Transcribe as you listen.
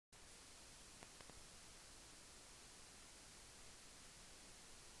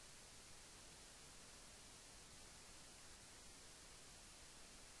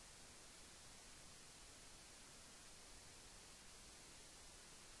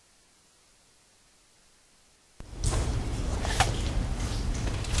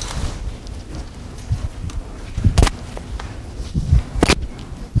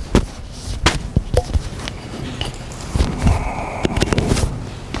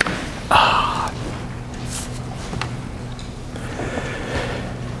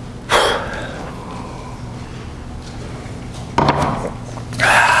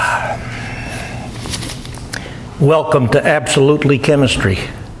Welcome to Absolutely Chemistry.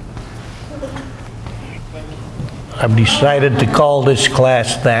 I've decided to call this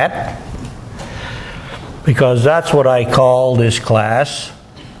class that because that's what I call this class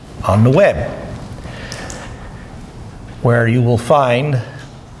on the web, where you will find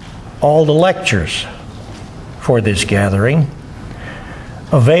all the lectures for this gathering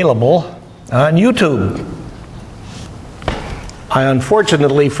available on YouTube. I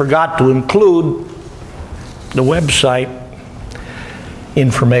unfortunately forgot to include the website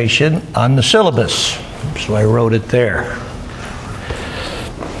information on the syllabus, so I wrote it there.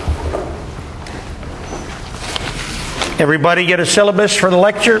 Everybody get a syllabus for the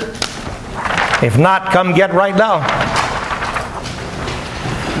lecture? If not, come get right now.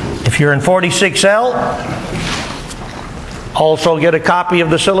 If you're in 46L, also get a copy of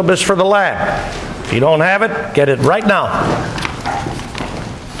the syllabus for the lab. If you don't have it, get it right now.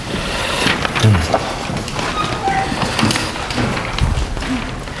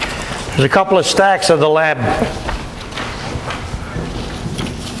 There's a couple of stacks of the lab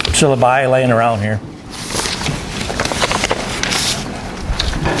syllabi laying around here.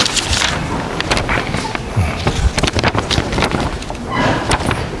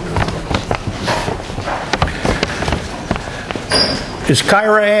 Is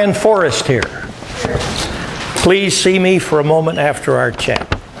Kyra Ann Forrest here? Please see me for a moment after our chat.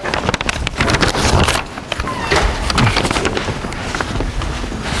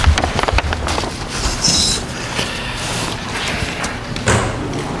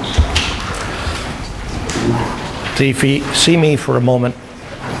 See me for a moment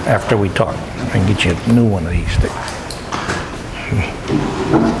after we talk. I can get you a new one of these things.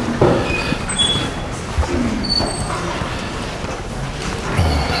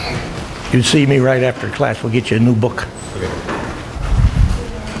 You see me right after class. We'll get you a new book.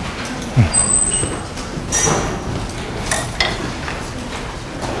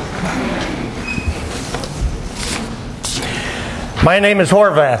 My name is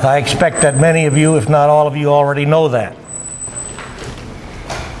Horvath. I expect that many of you, if not all of you, already know that.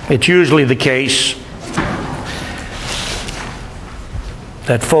 It's usually the case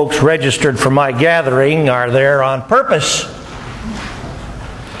that folks registered for my gathering are there on purpose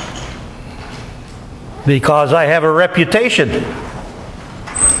because I have a reputation.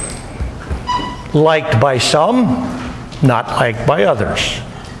 Liked by some, not liked by others.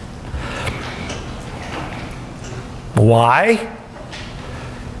 Why?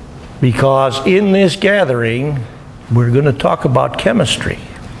 Because in this gathering, we're going to talk about chemistry.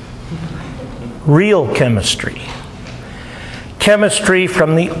 Real chemistry. Chemistry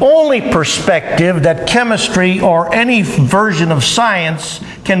from the only perspective that chemistry or any version of science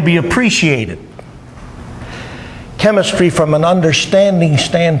can be appreciated. Chemistry from an understanding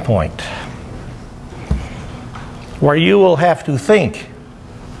standpoint, where you will have to think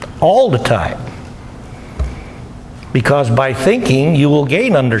all the time. Because by thinking, you will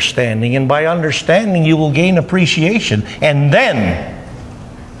gain understanding, and by understanding, you will gain appreciation, and then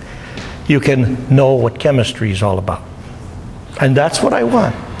you can know what chemistry is all about. And that's what I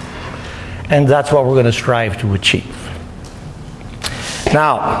want. And that's what we're going to strive to achieve.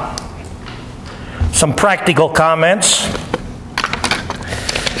 Now, some practical comments.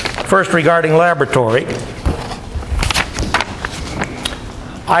 First, regarding laboratory.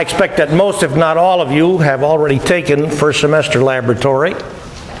 I expect that most, if not all of you, have already taken first semester laboratory,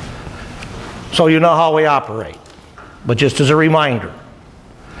 so you know how we operate. But just as a reminder,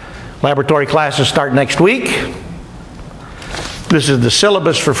 laboratory classes start next week. This is the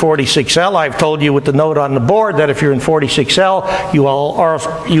syllabus for 46L. I've told you with the note on the board that if you're in 46L,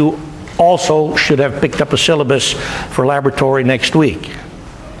 you also should have picked up a syllabus for laboratory next week.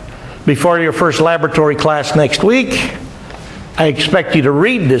 Before your first laboratory class next week, I expect you to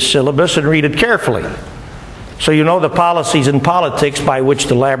read this syllabus and read it carefully, so you know the policies and politics by which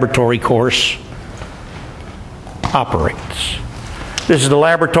the laboratory course operates. This is the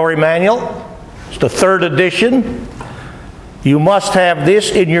laboratory manual. It's the 3rd edition. You must have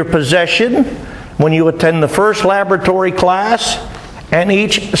this in your possession when you attend the first laboratory class and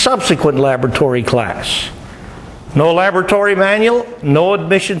each subsequent laboratory class. No laboratory manual, no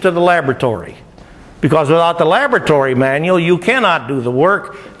admission to the laboratory. Because without the laboratory manual, you cannot do the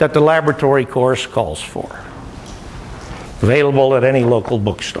work that the laboratory course calls for. Available at any local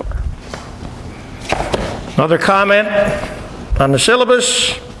bookstore. Another comment on the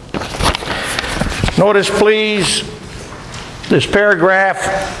syllabus. Notice, please, this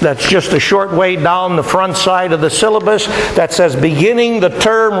paragraph that's just a short way down the front side of the syllabus that says, beginning the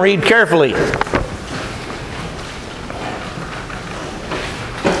term, read carefully.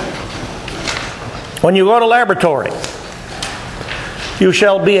 When you go to laboratory, you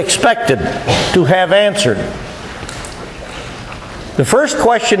shall be expected to have answered the first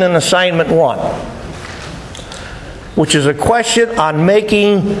question in assignment 1, which is a question on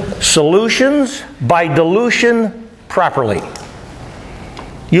making solutions by dilution properly.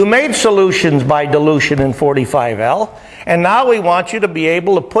 You made solutions by dilution in 45L, and now we want you to be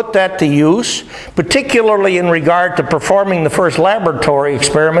able to put that to use, particularly in regard to performing the first laboratory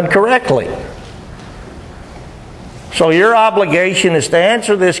experiment correctly. So your obligation is to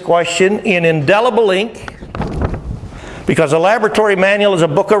answer this question in indelible ink, because a laboratory manual is a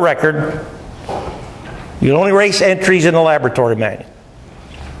book of record. You don't erase entries in the laboratory manual.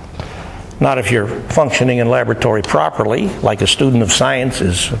 Not if you're functioning in laboratory properly, like a student of science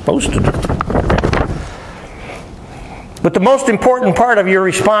is supposed to do. But the most important part of your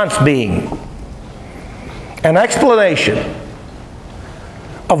response being an explanation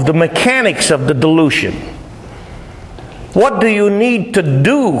of the mechanics of the dilution. What do you need to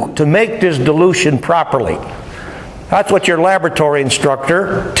do to make this dilution properly? That's what your laboratory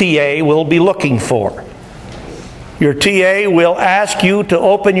instructor, TA, will be looking for. Your TA will ask you to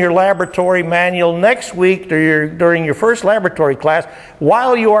open your laboratory manual next week during your first laboratory class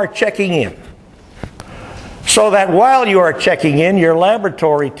while you are checking in. So that while you are checking in, your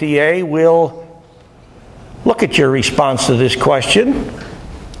laboratory TA will look at your response to this question,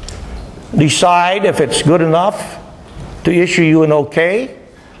 decide if it's good enough to issue you an OK,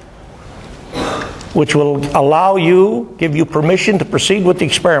 which will allow you, give you permission to proceed with the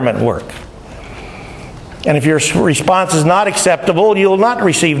experiment work. And if your response is not acceptable, you will not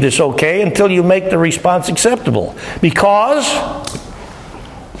receive this OK until you make the response acceptable. Because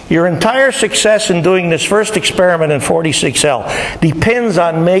your entire success in doing this first experiment in 46L depends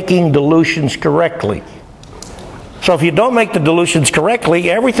on making dilutions correctly. So if you don't make the dilutions correctly,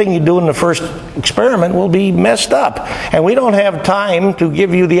 everything you do in the first experiment will be messed up. And we don't have time to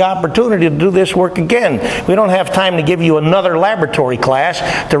give you the opportunity to do this work again. We don't have time to give you another laboratory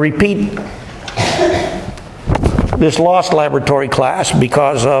class to repeat this lost laboratory class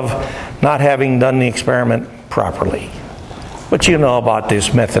because of not having done the experiment properly. But you know about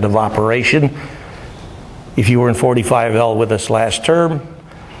this method of operation if you were in 45L with us last term,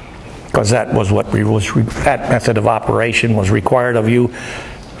 because that was what that method of operation was required of you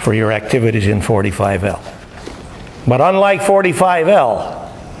for your activities in 45L. But unlike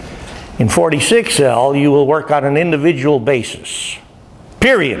 45L, in 46L you will work on an individual basis,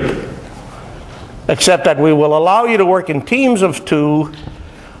 period. Except that we will allow you to work in teams of 2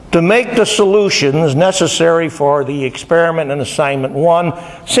 to make the solutions necessary for the experiment in assignment 1,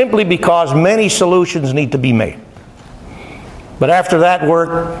 simply because many solutions need to be made. But after that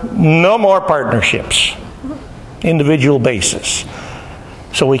work, no more partnerships, individual basis,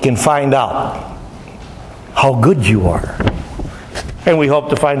 so we can find out how good you are. And we hope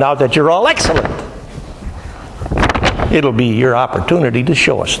to find out that you're all excellent. It'll be your opportunity to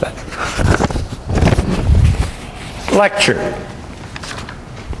show us that. Lecture.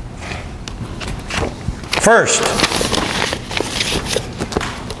 First,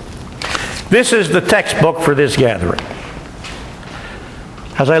 this is the textbook for this gathering.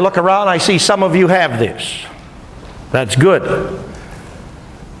 As I look around, I see some of you have this. That's good.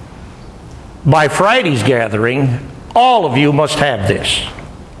 By Friday's gathering, all of you must have this.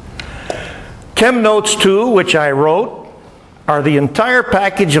 Chem Notes 2, which I wrote, are the entire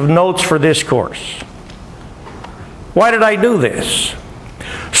package of notes for this course. Why did I do this?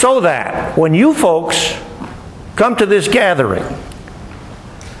 So that when you folks come to this gathering,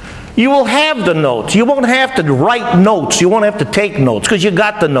 you will have the notes. You won't have to write notes. You won't have to take notes because you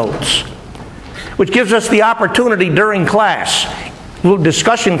got the notes. Which gives us the opportunity during class,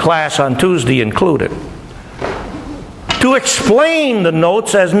 discussion class on Tuesday included, to explain the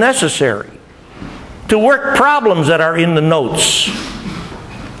notes as necessary, to work problems that are in the notes,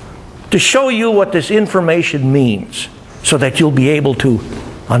 to show you what this information means so that you'll be able to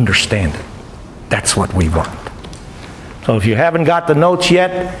understand it. That's what we want. So if you haven't got the notes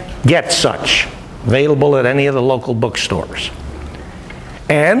yet, get such. Available at any of the local bookstores.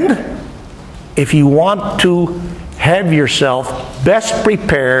 And if you want to have yourself best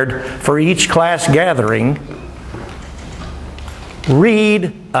prepared for each class gathering,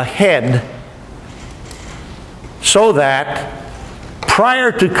 read ahead so that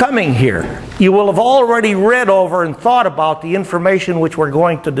prior to coming here, you will have already read over and thought about the information which we're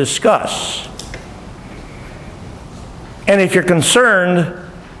going to discuss. And if you're concerned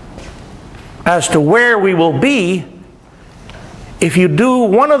as to where we will be, if you do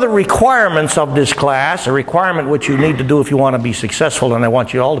one of the requirements of this class, a requirement which you need to do if you want to be successful, and I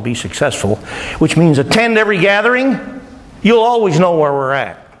want you all to be successful, which means attend every gathering, you'll always know where we're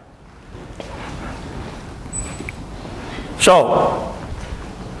at. So,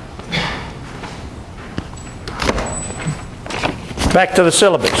 back to the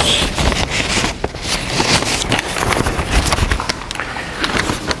syllabus.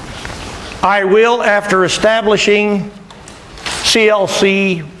 I will, after establishing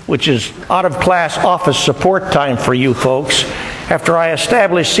CLC, which is out of class office support time for you folks, after I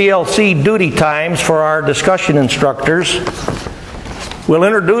establish CLC duty times for our discussion instructors, we'll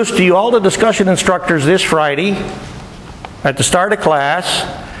introduce to you all the discussion instructors this Friday at the start of class,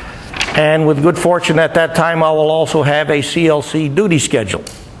 and with good fortune at that time I will also have a CLC duty schedule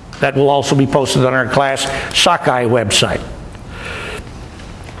that will also be posted on our class Sockeye website,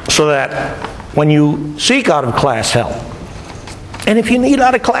 so that when you seek out of class help, and if you need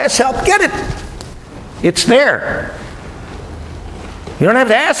out of class help, get it. It's there. You don't have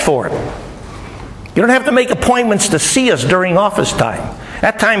to ask for it. You don't have to make appointments to see us during office time.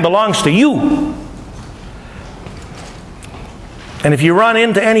 That time belongs to you. And if you run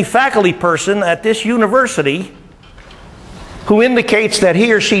into any faculty person at this university who indicates that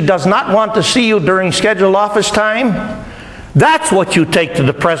he or she does not want to see you during scheduled office time, that's what you take to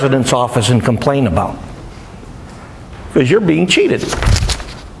the president's office and complain about. Because you're being cheated.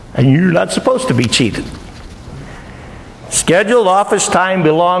 And you're not supposed to be cheated. Scheduled office time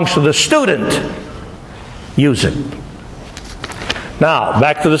belongs to the student. Use it. Now,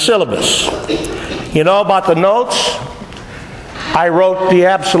 back to the syllabus. You know about the notes? I wrote the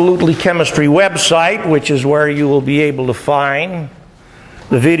Absolutely Chemistry website, which is where you will be able to find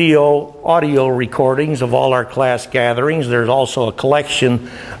the video, audio recordings of all our class gatherings. There's also a collection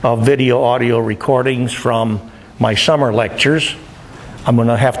of video, audio recordings from my summer lectures. I'm going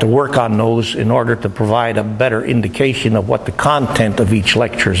to have to work on those in order to provide a better indication of what the content of each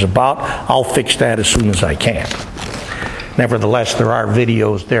lecture is about. I'll fix that as soon as I can. Nevertheless, there are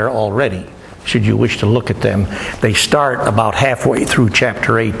videos there already, should you wish to look at them. They start about halfway through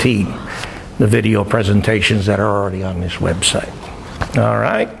Chapter 18, the video presentations that are already on this website. All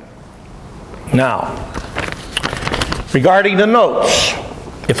right? Now, regarding the notes,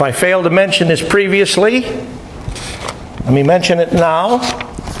 if I failed to mention this previously, let me mention it now.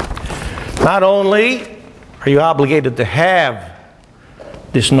 Not only are you obligated to have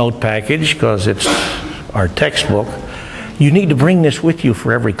this note package, because it's our textbook, you need to bring this with you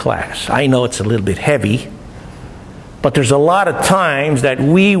for every class. I know it's a little bit heavy, but there's a lot of times that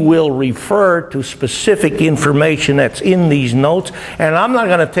we will refer to specific information that's in these notes, and I'm not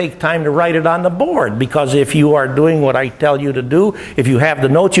going to take time to write it on the board, because if you are doing what I tell you to do, if you have the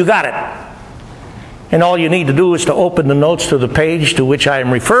notes, you got it. And all you need to do is to open the notes to the page to which I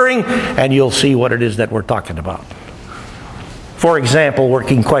am referring, and you'll see what it is that we're talking about. For example,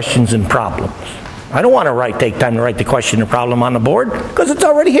 working questions and problems. I don't want to take time to write the question or problem on the board, because it's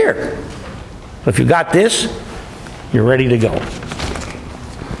already here. So if you got this, you're ready to go.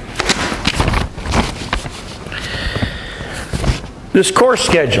 This course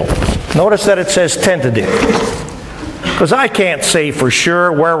schedule, notice that it says tentative, because I can't say for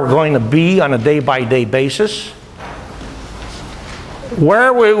sure where we're going to be on a day-by-day basis.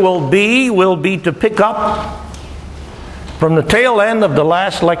 Where we will be to pick up from the tail end of the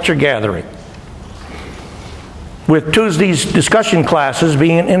last lecture gathering, with Tuesday's discussion classes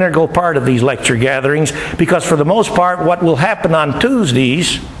being an integral part of these lecture gatherings, because for the most part what will happen on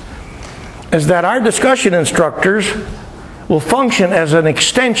Tuesdays is that our discussion instructors will function as an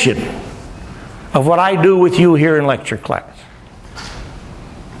extension of what I do with you here in lecture class,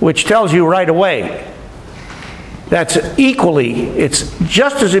 which tells you right away that's equally, it's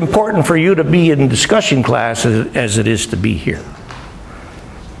just as important for you to be in discussion class as it is to be here.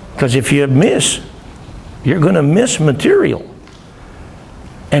 Because if you miss, you're going to miss material.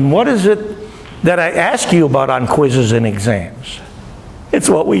 And what is it that I ask you about on quizzes and exams? It's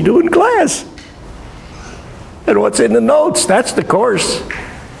what we do in class. And what's in the notes, that's the course.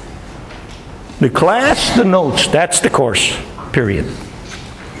 The class, the notes, that's the course, period.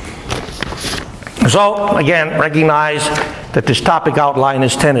 So, again, recognize that this topic outline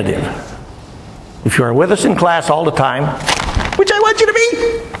is tentative. If you are with us in class all the time, which I want you to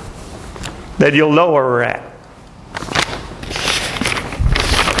be, then you'll know where we're at.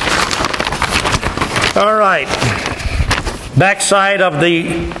 All right. Backside of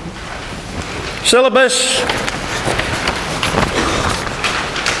the syllabus.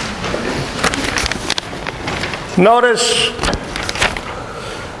 Notice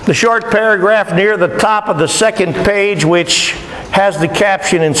the short paragraph near the top of the second page, which has the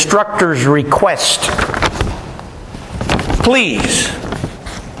caption "Instructor's Request." Please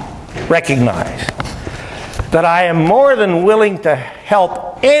recognize that I am more than willing to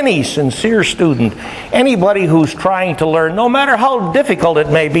help any sincere student, anybody who's trying to learn, no matter how difficult it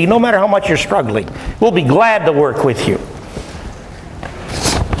may be, no matter how much you're struggling. We'll be glad to work with you.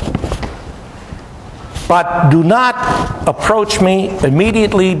 But do not approach me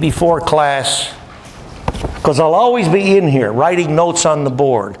immediately before class, because I'll always be in here writing notes on the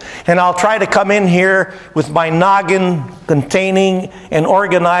board. And I'll try to come in here with my noggin containing an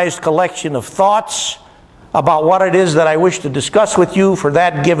organized collection of thoughts about what it is that I wish to discuss with you for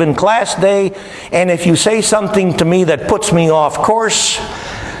that given class day. And if you say something to me that puts me off course,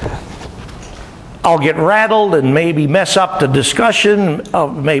 I'll get rattled and maybe mess up the discussion,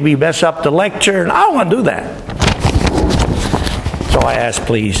 maybe mess up the lecture, and I don't want to do that. So I ask,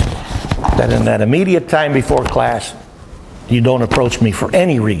 please, that in that immediate time before class, you don't approach me for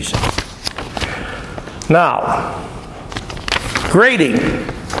any reason. Now, grading.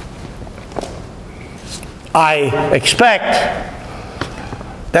 I expect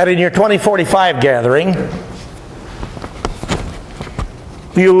that in your 2045 gathering,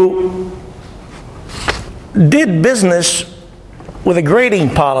 you did business with a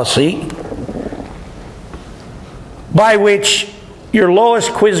grading policy by which your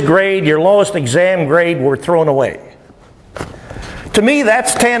lowest quiz grade, your lowest exam grade were thrown away. To me,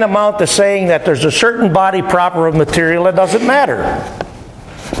 that's tantamount to saying that there's a certain body proper of material that doesn't matter.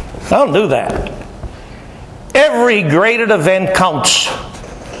 I don't do that. Every graded event counts.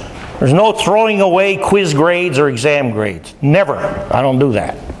 There's no throwing away quiz grades or exam grades. Never. I don't do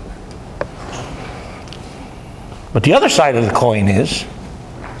that. But the other side of the coin is,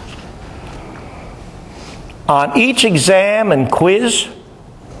 on each exam and quiz,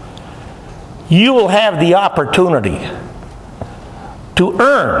 you will have the opportunity to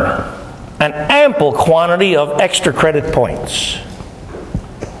earn an ample quantity of extra credit points.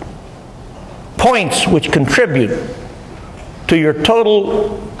 Points which contribute to your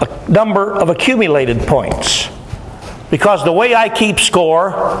total number of accumulated points. Because the way I keep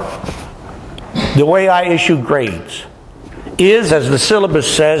score, the way I issue grades, is, as the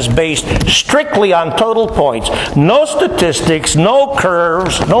syllabus says, based strictly on total points. No statistics, no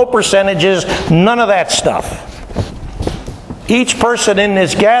curves, no percentages, none of that stuff. Each person in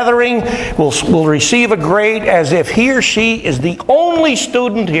this gathering will receive a grade as if he or she is the only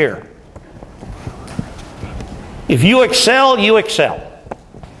student here. If you excel, you excel.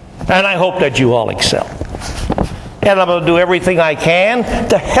 And I hope that you all excel. And I'm going to do everything I can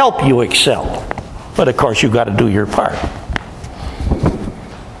to help you excel. But of course, you've got to do your part.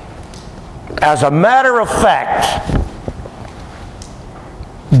 As a matter of fact,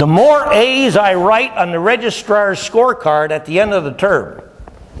 the more A's I write on the registrar's scorecard at the end of the term,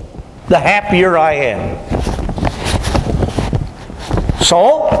 the happier I am.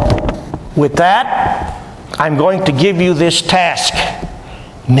 So, with that, I'm going to give you this task.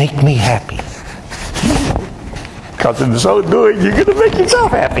 Make me happy. Because in so doing, you're going to make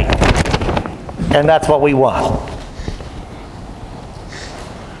yourself happy. And that's what we want.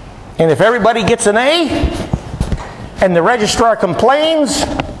 And if everybody gets an A, and the registrar complains,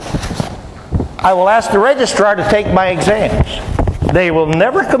 I will ask the registrar to take my exams. They will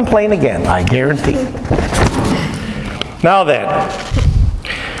never complain again, I guarantee. Now then,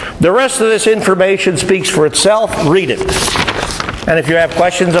 the rest of this information speaks for itself. Read it. And if you have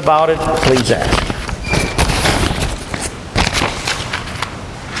questions about it, please ask.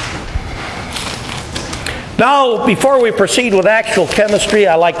 Now, before we proceed with actual chemistry,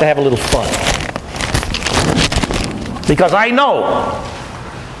 I like to have a little fun. Because I know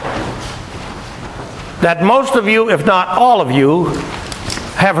that most of you, if not all of you,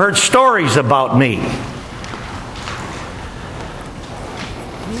 have heard stories about me.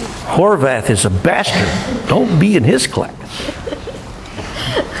 Horvath is a bastard. Don't be in his class.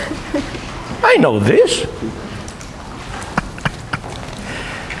 I know this.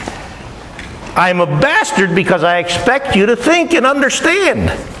 I'm a bastard because I expect you to think and understand.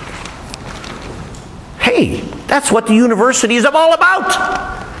 Hey, that's what the university is all about.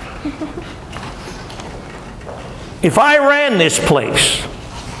 If I ran this place,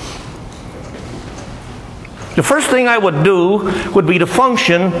 the first thing I would do would be to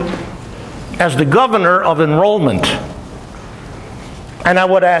function as the governor of enrollment. And I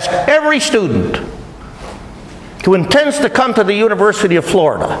would ask every student who intends to come to the University of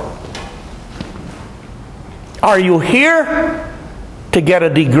Florida, are you here to get a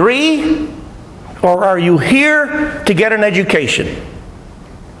degree, or are you here to get an education?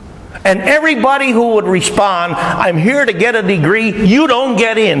 And everybody who would respond, I'm here to get a degree, you don't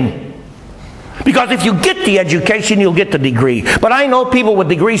get in. Because if you get the education, you'll get the degree. But I know people with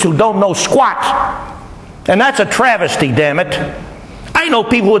degrees who don't know squat. And that's a travesty, damn it. I know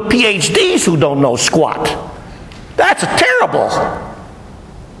people with PhDs who don't know squat. That's terrible.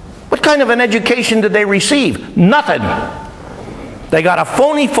 What kind of an education did they receive? Nothing. They got a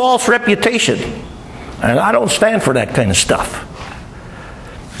phony, false reputation. And I don't stand for that kind of stuff.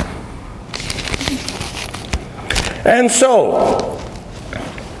 And so,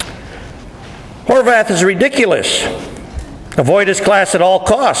 Horvath is ridiculous. Avoid his class at all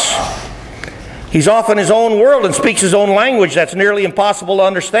costs. He's off in his own world and speaks his own language that's nearly impossible to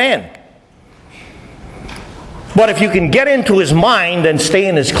understand. But if you can get into his mind, then stay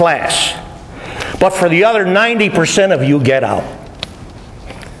in his class. But for the other 90% of you, get out.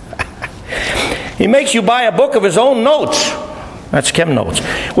 He makes you buy a book of his own notes. That's chem notes,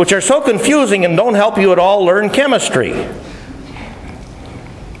 which are so confusing and don't help you at all learn chemistry.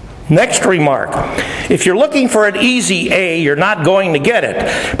 Next remark. If you're looking for an easy A, you're not going to get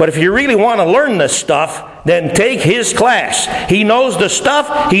it. But if you really want to learn this stuff, then take his class. He knows the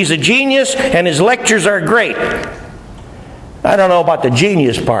stuff, he's a genius, and his lectures are great. I don't know about the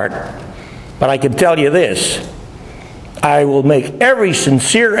genius part, but I can tell you this. I will make every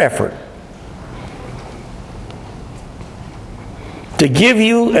sincere effort to give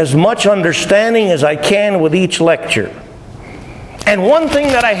you as much understanding as I can with each lecture. And one thing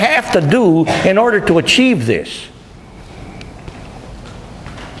that I have to do in order to achieve this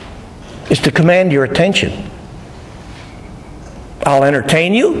is to command your attention. I'll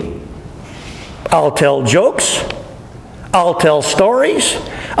entertain you. I'll tell jokes. I'll tell stories.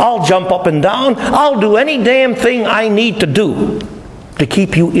 I'll jump up and down. I'll do any damn thing I need to do to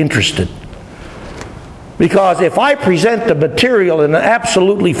keep you interested. Because if I present the material in an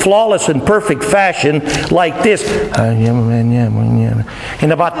absolutely flawless and perfect fashion like this,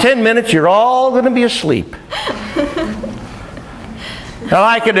 in about 10 minutes you're all going to be asleep. Now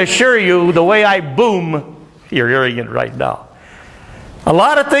I can assure you, the way I boom, you're hearing it right now. A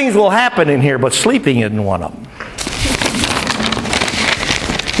lot of things will happen in here, but sleeping isn't one of them.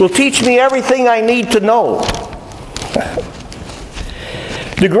 Will teach me everything I need to know.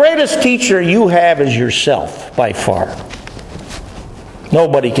 The greatest teacher you have is yourself, by far.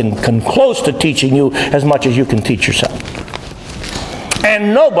 Nobody can come close to teaching you as much as you can teach yourself.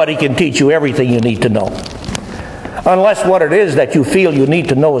 And nobody can teach you everything you need to know. Unless what it is that you feel you need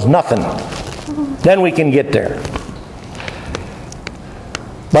to know is nothing. Then we can get there.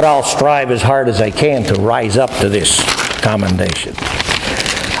 But I'll strive as hard as I can to rise up to this commendation.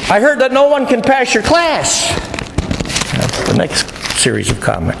 I heard that no one can pass your class. That's the next series of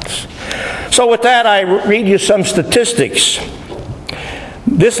comments. So with that, I read you some statistics.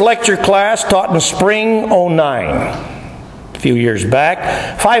 This lecture class taught in spring '09, a few years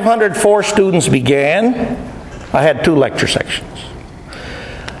back. 504 students began. I had 2 lecture sections.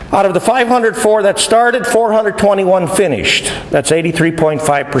 Out of the 504 that started, 421 finished. That's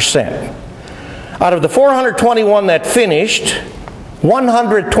 83.5%. Out of the 421 that finished,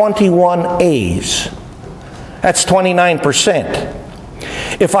 121 A's. That's 29%.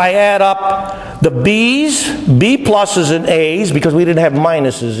 If I add up the B's, B pluses and A's, because we didn't have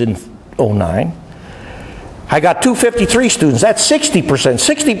minuses in '09, I got 253 students. That's 60%.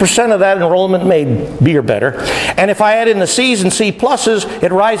 60% of that enrollment made B or better. And if I add in the C's and C pluses,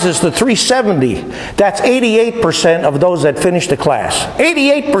 it rises to 370. That's 88% of those that finished the class.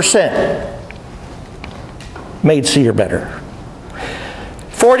 88% made C or better.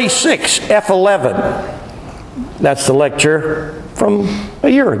 46, F11. That's the lecture from a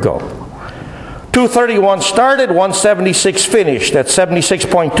year ago. 231 started, 176 finished. That's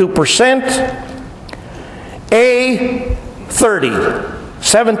 76.2%. A, 30,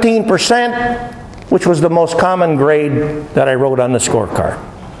 17%, which was the most common grade that I wrote on the scorecard.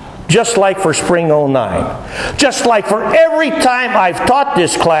 Just like for spring '09. Just like for every time I've taught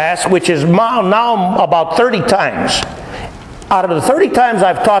this class, which is now about 30 times. Out of the 30 times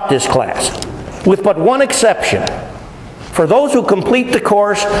I've taught this class, with but one exception, for those who complete the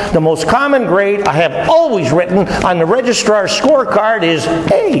course, the most common grade I have always written on the registrar's scorecard is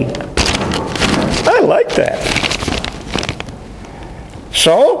A. I like that.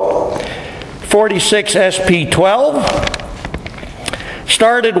 So, 46 SP12,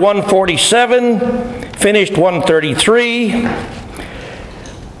 started 147, finished 133,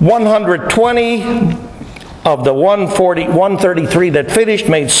 120 of the 133 that finished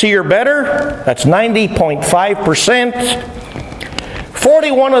made C or better. That's 90.5%.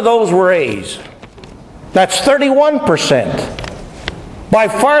 41 of those were A's. That's 31%. By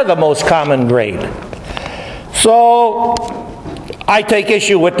far the most common grade. So, I take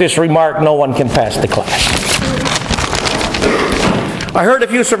issue with this remark, no one can pass the class. I heard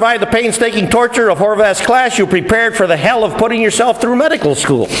if you survived the painstaking torture of Horvath's class, you prepared for the hell of putting yourself through medical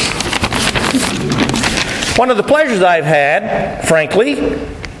school. One of the pleasures I've had, frankly,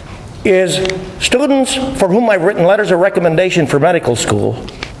 is students for whom I've written letters of recommendation for medical school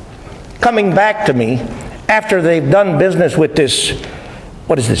coming back to me after they've done business with this,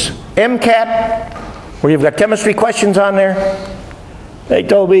 what is this, MCAT, where you've got chemistry questions on there. They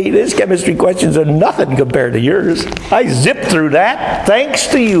told me, these chemistry questions are nothing compared to yours. I zipped through that, thanks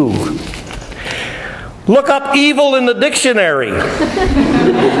to you. Look up evil in the dictionary.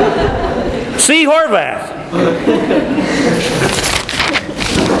 See Horvath.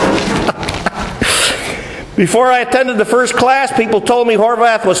 Before I attended the first class, people told me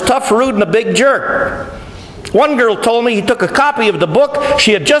Horvath was tough, rude, and a big jerk. One girl told me he took a copy of the book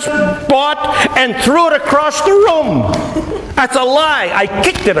she had just bought and threw it across the room. That's a lie. I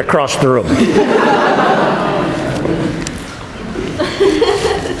kicked it across the room.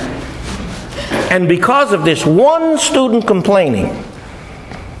 And because of this one student complaining,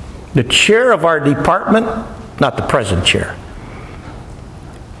 the chair of our department, not the present chair,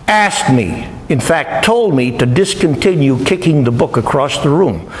 asked me, in fact told me, to discontinue kicking the book across the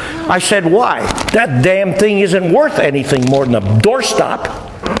room. I said, why? That damn thing isn't worth anything more than a doorstop.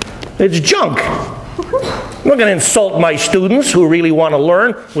 It's junk. I'm not going to insult my students who really want to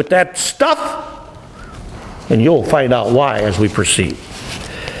learn with that stuff. And you'll find out why as we proceed.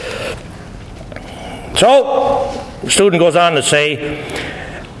 So, the student goes on to say,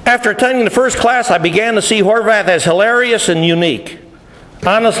 after attending the first class, I began to see Horvath as hilarious and unique.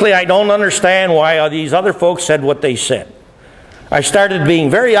 Honestly, I don't understand why these other folks said what they said. I started being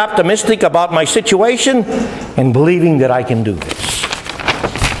very optimistic about my situation and believing that I can do this.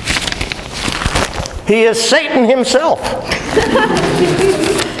 He is Satan himself.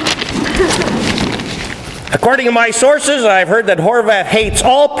 According to my sources, I've heard that Horvath hates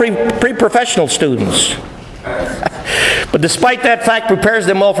all pre-professional students. But despite that fact, prepares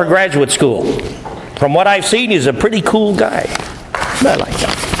them well for graduate school. From what I've seen, he's a pretty cool guy. I like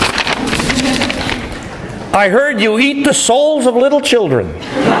that. I heard you eat the souls of little children.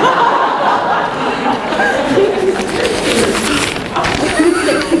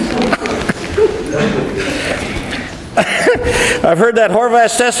 I've heard that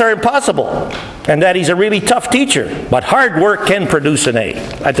Horvath's tests are impossible and that he's a really tough teacher, but hard work can produce an A.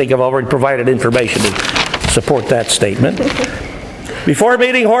 I think I've already provided information to support that statement. Before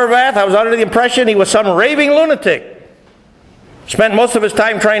meeting Horvath, I was under the impression he was some raving lunatic. Spent most of his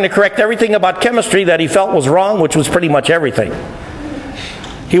time trying to correct everything about chemistry that he felt was wrong, which was pretty much everything.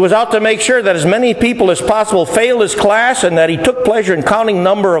 He was out to make sure that as many people as possible failed his class and that he took pleasure in counting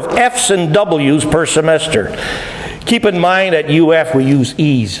number of F's and W's per semester. Keep in mind at UF we use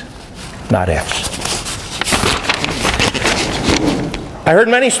E's, not F's. I heard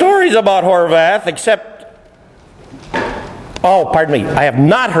many stories about Horvath, I have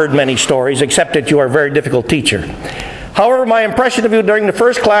not heard many stories except that you are a very difficult teacher. However, my impression of you during the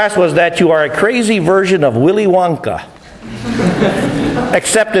first class was that you are a crazy version of Willy Wonka,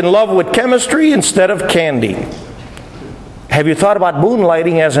 except in love with chemistry instead of candy. Have you thought about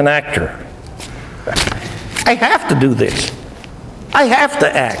moonlighting as an actor? I have to do this. I have to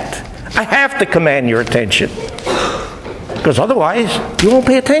act. I have to command your attention. Because otherwise, you won't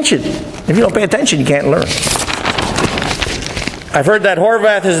pay attention. If you don't pay attention, you can't learn. I've heard that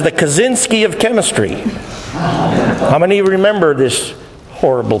Horvath is the Kaczynski of chemistry. How many remember this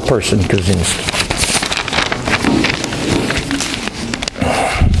horrible person, Kaczynski?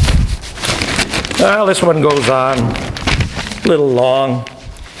 Well, this one goes on a little long.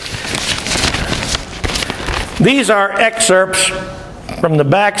 These are excerpts from the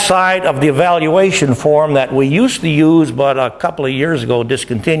back side of the evaluation form that we used to use, but a couple of years ago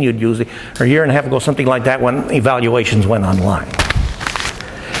discontinued using, or a year and a half ago, something like that, when evaluations went online.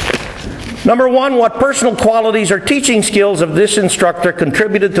 Number one, what personal qualities or teaching skills of this instructor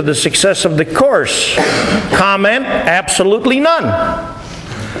contributed to the success of the course? Comment, absolutely none.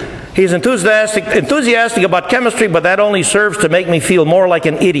 He's enthusiastic about chemistry, but that only serves to make me feel more like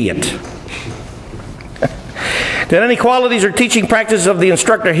an idiot. Did any qualities or teaching practices of the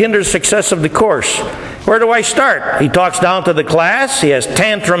instructor hinder success of the course? Where do I start? He talks down to the class. He has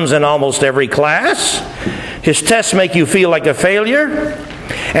tantrums in almost every class. His tests make you feel like a failure.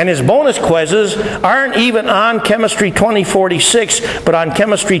 And his bonus quizzes aren't even on Chemistry 2046, but on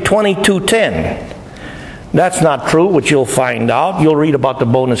Chemistry 2210. That's not true, which you'll find out. You'll read about the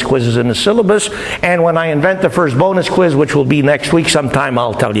bonus quizzes in the syllabus, and when I invent the first bonus quiz, which will be next week sometime,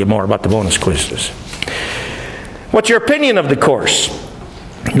 I'll tell you more about the bonus quizzes. What's your opinion of the course?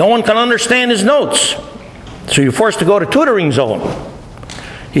 No one can understand his notes, so you're forced to go to tutoring zone.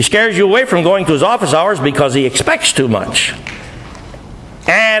 He scares you away from going to his office hours because he expects too much.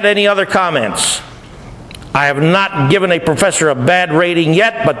 Add any other comments? I have not given a professor a bad rating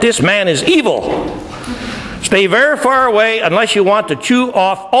yet, but this man is evil. Stay very far away unless you want to chew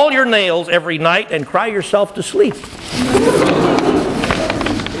off all your nails every night and cry yourself to sleep.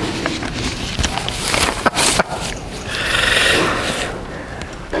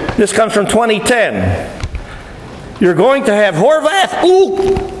 This comes from 2010. You're going to have Horvath.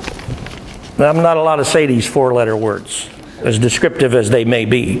 Ooh. I'm not allowed to say these four-letter words, as descriptive as they may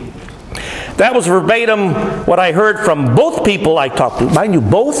be. That was verbatim what I heard from both people I talked to. Mind you,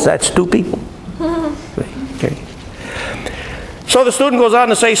 both? That's two people. Okay. So the student goes on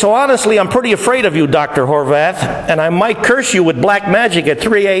to say, so honestly, I'm pretty afraid of you, Dr. Horvath, and I might curse you with black magic at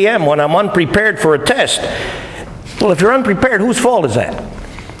 3 a.m. when I'm unprepared for a test. Well, if you're unprepared, whose fault is that?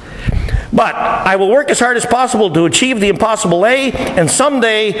 But I will work as hard as possible to achieve the impossible A, and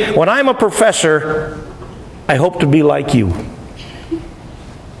someday, when I'm a professor, I hope to be like you.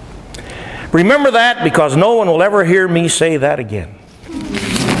 Remember that, because no one will ever hear me say that again.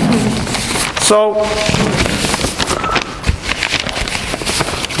 So,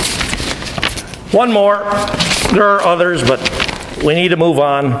 one more. There are others, but we need to move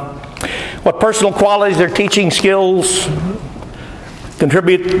on. What personal qualities or teaching skills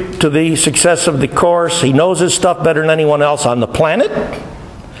contribute to the success of the course? He knows his stuff better than anyone else on the planet.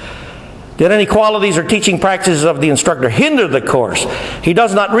 Did any qualities or teaching practices of the instructor hinder the course? He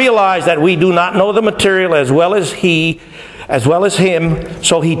does not realize that we do not know the material as well as him,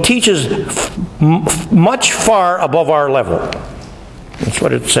 so he teaches much far above our level. That's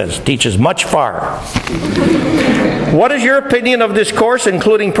what it says, teaches much far. What is your opinion of this course,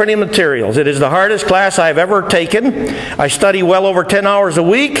 including printing materials? It is the hardest class I've ever taken. I study well over 10 hours a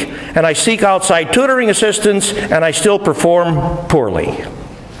week, and I seek outside tutoring assistance, and I still perform poorly.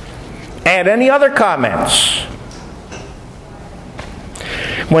 And any other comments?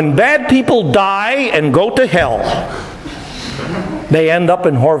 When bad people die and go to hell, they end up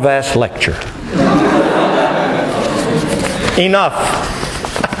in Horvath's lecture. Enough.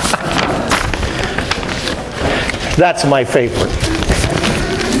 That's my favorite.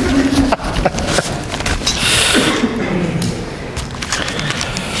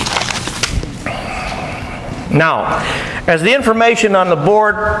 Now, as the information on the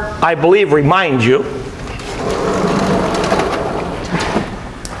board, I believe, reminds you,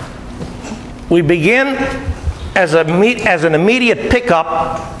 we begin as an immediate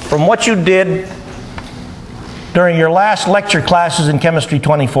pickup from what you did during your last lecture classes in Chemistry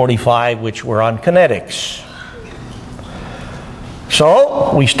 2045, which were on kinetics.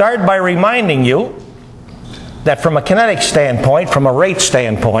 So, we start by reminding you that from a kinetic standpoint, from a rate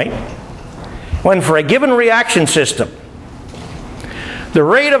standpoint, when for a given reaction system, the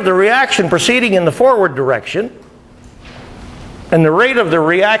rate of the reaction proceeding in the forward direction and the rate of the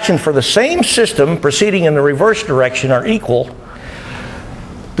reaction for the same system proceeding in the reverse direction are equal,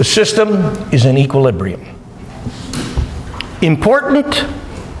 the system is in equilibrium. Important.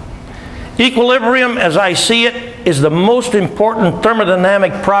 Equilibrium, as I see it, is the most important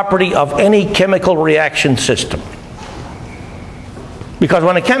thermodynamic property of any chemical reaction system. Because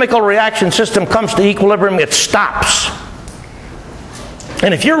when a chemical reaction system comes to equilibrium, it stops.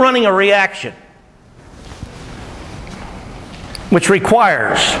 And if you're running a reaction which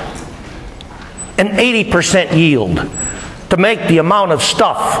requires an 80% yield to make the amount of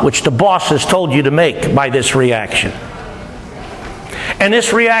stuff which the boss has told you to make by this reaction, and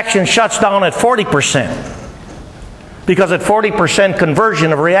this reaction shuts down at 40%, because at 40%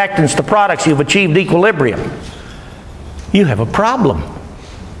 conversion of reactants to products you've achieved equilibrium, you have a problem.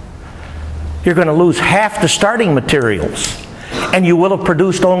 You're going to lose half the starting materials, and you will have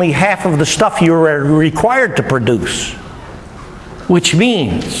produced only half of the stuff you were required to produce. Which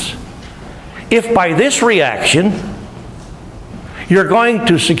means, if by this reaction you're going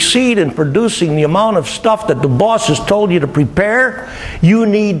to succeed in producing the amount of stuff that the boss has told you to prepare, you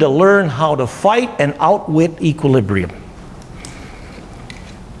need to learn how to fight and outwit equilibrium.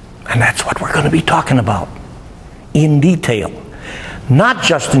 And that's what we're going to be talking about in detail. Not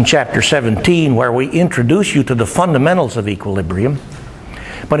just in Chapter 17, where we introduce you to the fundamentals of equilibrium,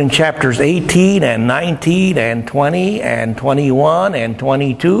 but in Chapters 18 and 19 and 20 and 21 and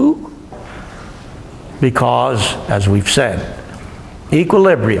 22, because, as we've said,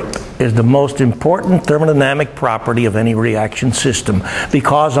 Equilibrium is the most important thermodynamic property of any reaction system,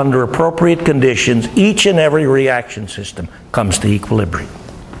 because under appropriate conditions, each and every reaction system comes to equilibrium.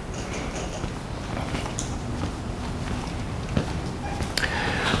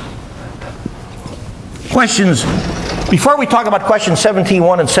 Questions. Before we talk about questions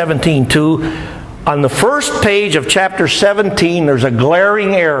 17.1 and 17.2, on the first page of chapter 17, there's a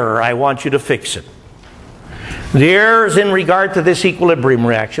glaring error. I want you to fix it. The error is in regard to this equilibrium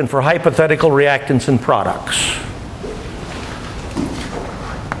reaction for hypothetical reactants and products.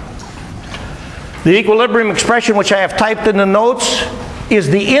 The equilibrium expression which I have typed in the notes is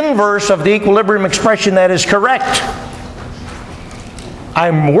the inverse of the equilibrium expression that is correct.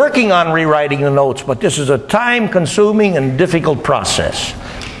 I'm working on rewriting the notes, but this is a time-consuming and difficult process.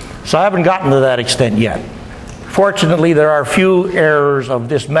 So I haven't gotten to that extent yet. Fortunately, there are few errors of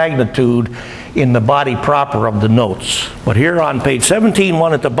this magnitude in the body proper of the notes. But here on page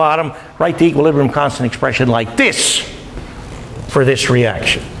 17.1 at the bottom, write the equilibrium constant expression like this for this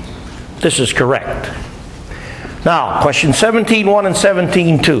reaction. This is correct. Now, question 17.1 and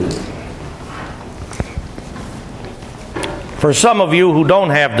 17.2. For some of you who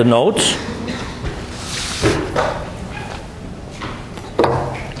don't have the notes,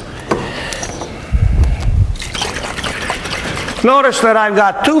 notice that I've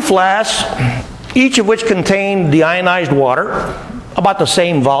got two flasks, each of which contain deionized water, about the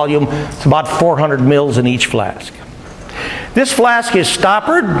same volume. It's about 400 mils in each flask. This flask is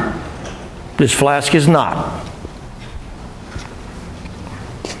stoppered. This flask is not.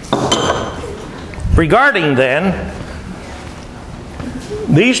 Regarding then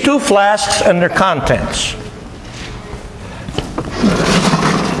these two flasks and their contents.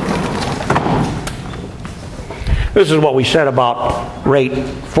 This is what we said about rate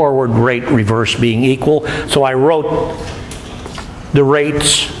forward, rate reverse being equal. So I wrote the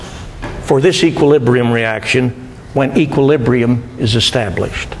rates for this equilibrium reaction when equilibrium is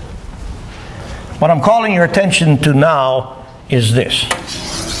established. What I'm calling your attention to now is this.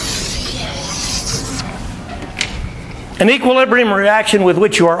 An equilibrium reaction with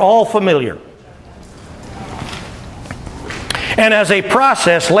which you are all familiar. And as a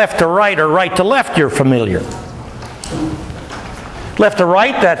process, left to right or right to left, you're familiar. Left to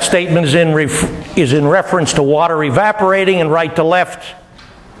right, that statement is in reference to water evaporating, and right to left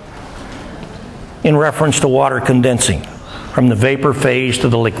in reference to water condensing from the vapor phase to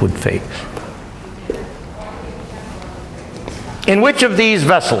the liquid phase. In which of these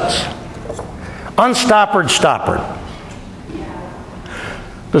vessels, unstoppered, stoppered,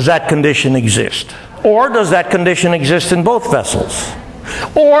 does that condition exist? Or does that condition exist in both vessels?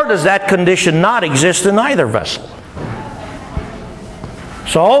 Or does that condition not exist in either vessel?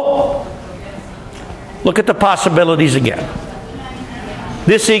 So, look at the possibilities again.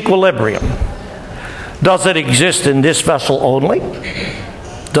 This equilibrium, does it exist in this vessel only?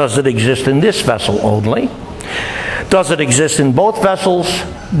 Does it exist in this vessel only? Does it exist in both vessels?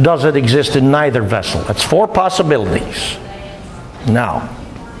 Does it exist in neither vessel? That's four possibilities. Now,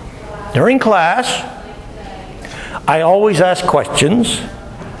 during class, I always ask questions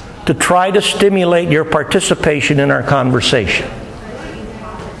to try to stimulate your participation in our conversation.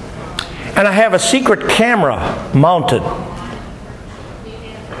 And I have a secret camera mounted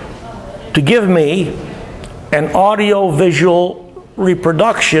to give me an audio-visual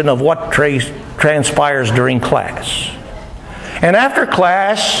reproduction of what transpires during class. And after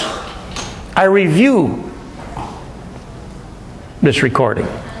class, I review this recording.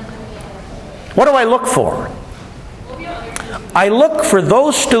 What do I look for? I look for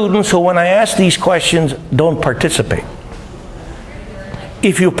those students who, when I ask these questions, don't participate.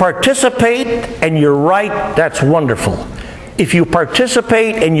 If you participate and you're right, that's wonderful. If you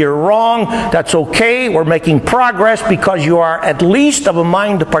participate and you're wrong, that's okay. We're making progress because you are at least of a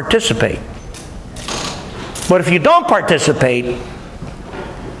mind to participate. But if you don't participate,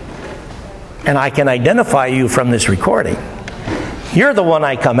 and I can identify you from this recording, you're the one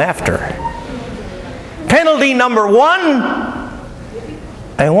I come after. Penalty number one,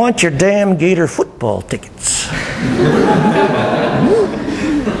 I want your damn Gator football tickets.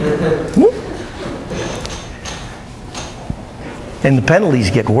 And the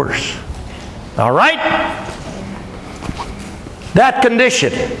penalties get worse. All right? That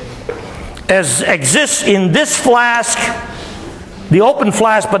condition exists in this flask, the open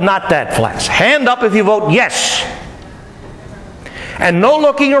flask, but not that flask. Hand up if you vote yes. And no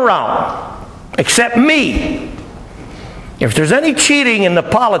looking around. Except me. If there's any cheating in the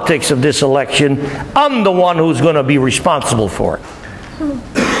politics of this election, I'm the one who's going to be responsible for it.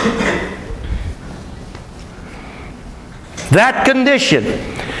 That condition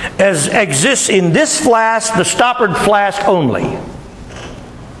exists in this flask, the stoppered flask only.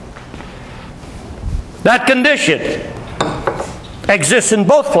 That condition exists in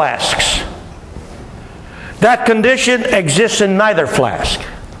both flasks. That condition exists in neither flask.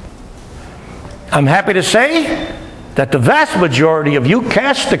 I'm happy to say that the vast majority of you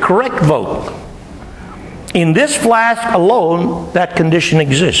cast the correct vote. In this flask alone, that condition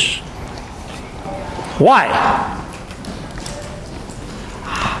exists. Why?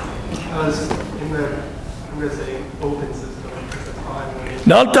 Because in the, I'm going to say, open system at the time.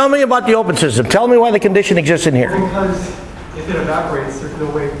 Don't tell me about the open system. Tell me why the condition exists in here. Because if it evaporates, there's no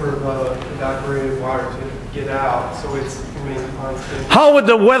way for the evaporated water to get out, so it's remains constant. How would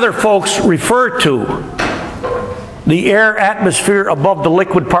the weather folks refer to the air atmosphere above the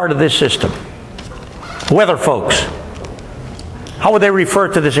liquid part of this system? Weather folks. How would they refer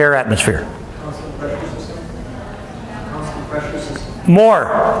to this air atmosphere? Constant pressure system. Constant pressure system.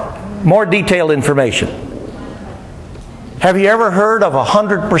 More detailed information. Have you ever heard of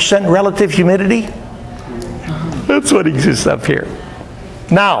 100% relative humidity? That's what exists up here.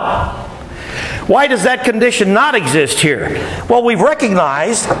 Now, why does that condition not exist here? Well, we've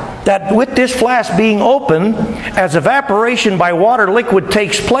recognized that with this flask being open, as evaporation by water liquid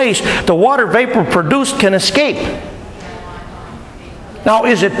takes place, the water vapor produced can escape. Now,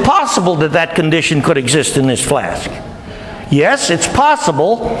 is it possible that that condition could exist in this flask? Yes, it's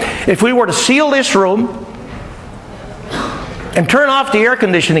possible. If we were to seal this room and turn off the air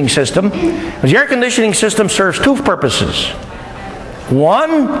conditioning system, the air conditioning system serves two purposes.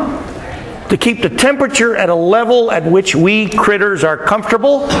 One, to keep the temperature at a level at which we critters are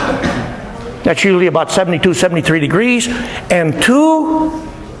comfortable. That's usually about 72, 73 degrees. And two,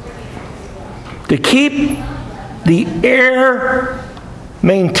 to keep the air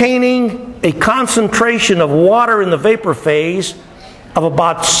maintaining a concentration of water in the vapor phase of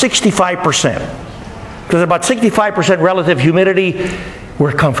about 65%. Because at about 65% relative humidity,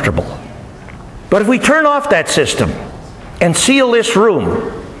 we're comfortable. But if we turn off that system and seal this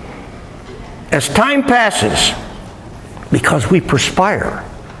room, as time passes, because we perspire,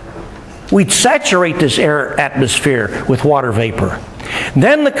 we'd saturate this air atmosphere with water vapor.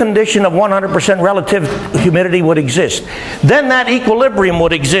 Then the condition of 100% relative humidity would exist. Then that equilibrium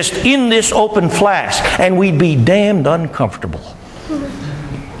would exist in this open flask, and we'd be damned uncomfortable.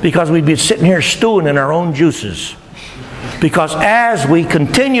 Because we'd be sitting here stewing in our own juices. Because as we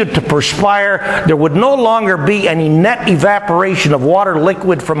continued to perspire, there would no longer be any net evaporation of water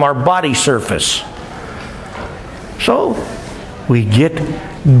liquid from our body surface. So we get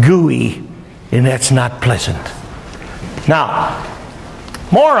gooey, and that's not pleasant. Now,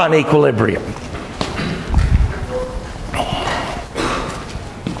 more on equilibrium.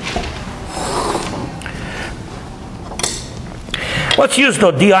 Let's use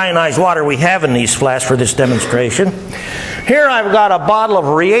the deionized water we have in these flasks for this demonstration. Here I've got a bottle of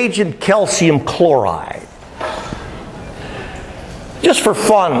reagent calcium chloride. Just for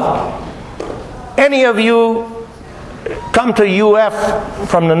fun, any of you come to UF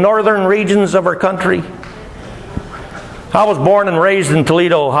from the northern regions of our country? I was born and raised in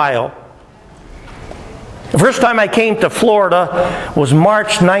Toledo, Ohio. The first time I came to Florida was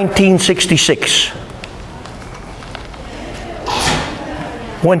March 1966.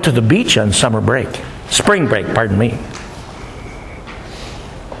 Went to the beach on spring break, pardon me.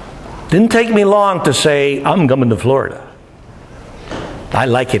 Didn't take me long to say, I'm coming to Florida. I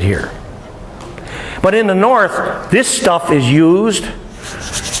like it here. But in the north, this stuff is used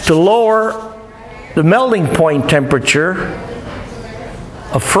to lower the melting point temperature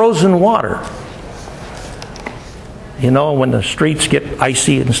of frozen water. You know, when the streets get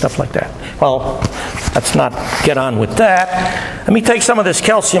icy and stuff like that. Well, let's not get on with that. Let me take some of this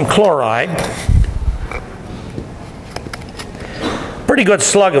calcium chloride. Pretty good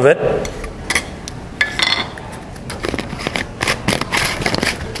slug of it.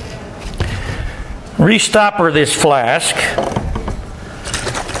 Restopper this flask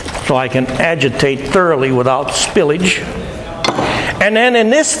so I can agitate thoroughly without spillage. And then in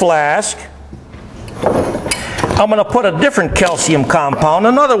this flask, I'm going to put a different calcium compound,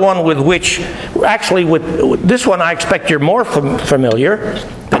 another one with which, actually with this one I expect you're more familiar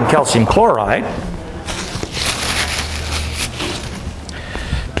than calcium chloride.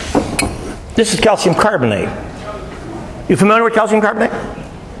 This is calcium carbonate. You familiar with calcium carbonate?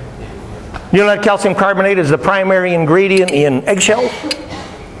 You know that calcium carbonate is the primary ingredient in eggshells,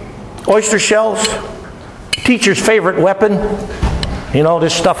 oyster shells, teacher's favorite weapon. You know,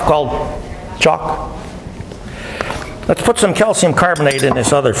 this stuff called chalk. Let's put some calcium carbonate in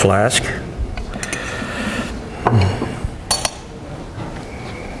this other flask.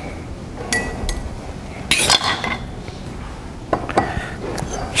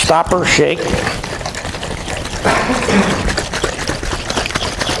 stopper, shake.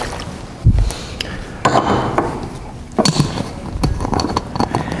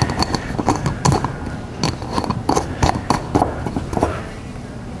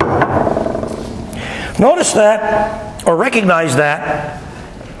 Notice that, or recognize that,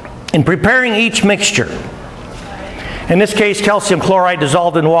 in preparing each mixture, in this case calcium chloride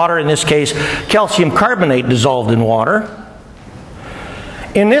dissolved in water, in this case calcium carbonate dissolved in water.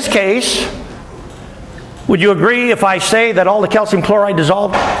 In this case, would you agree if I say that all the calcium chloride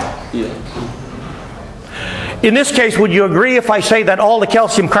dissolved? Yes. In this case, would you agree if I say that all the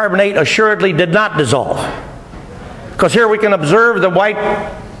calcium carbonate assuredly did not dissolve? Because here we can observe the white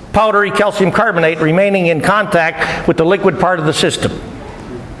powdery calcium carbonate remaining in contact with the liquid part of the system.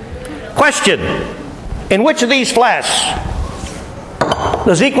 Question: in which of these flasks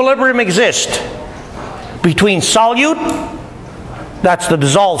does equilibrium exist between solute, that's the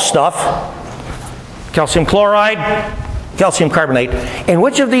dissolved stuff, calcium chloride, calcium carbonate. In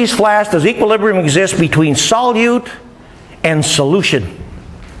which of these flasks does equilibrium exist between solute and solution?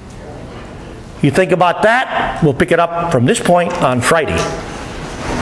 You think about that, we'll pick it up from this point on Friday.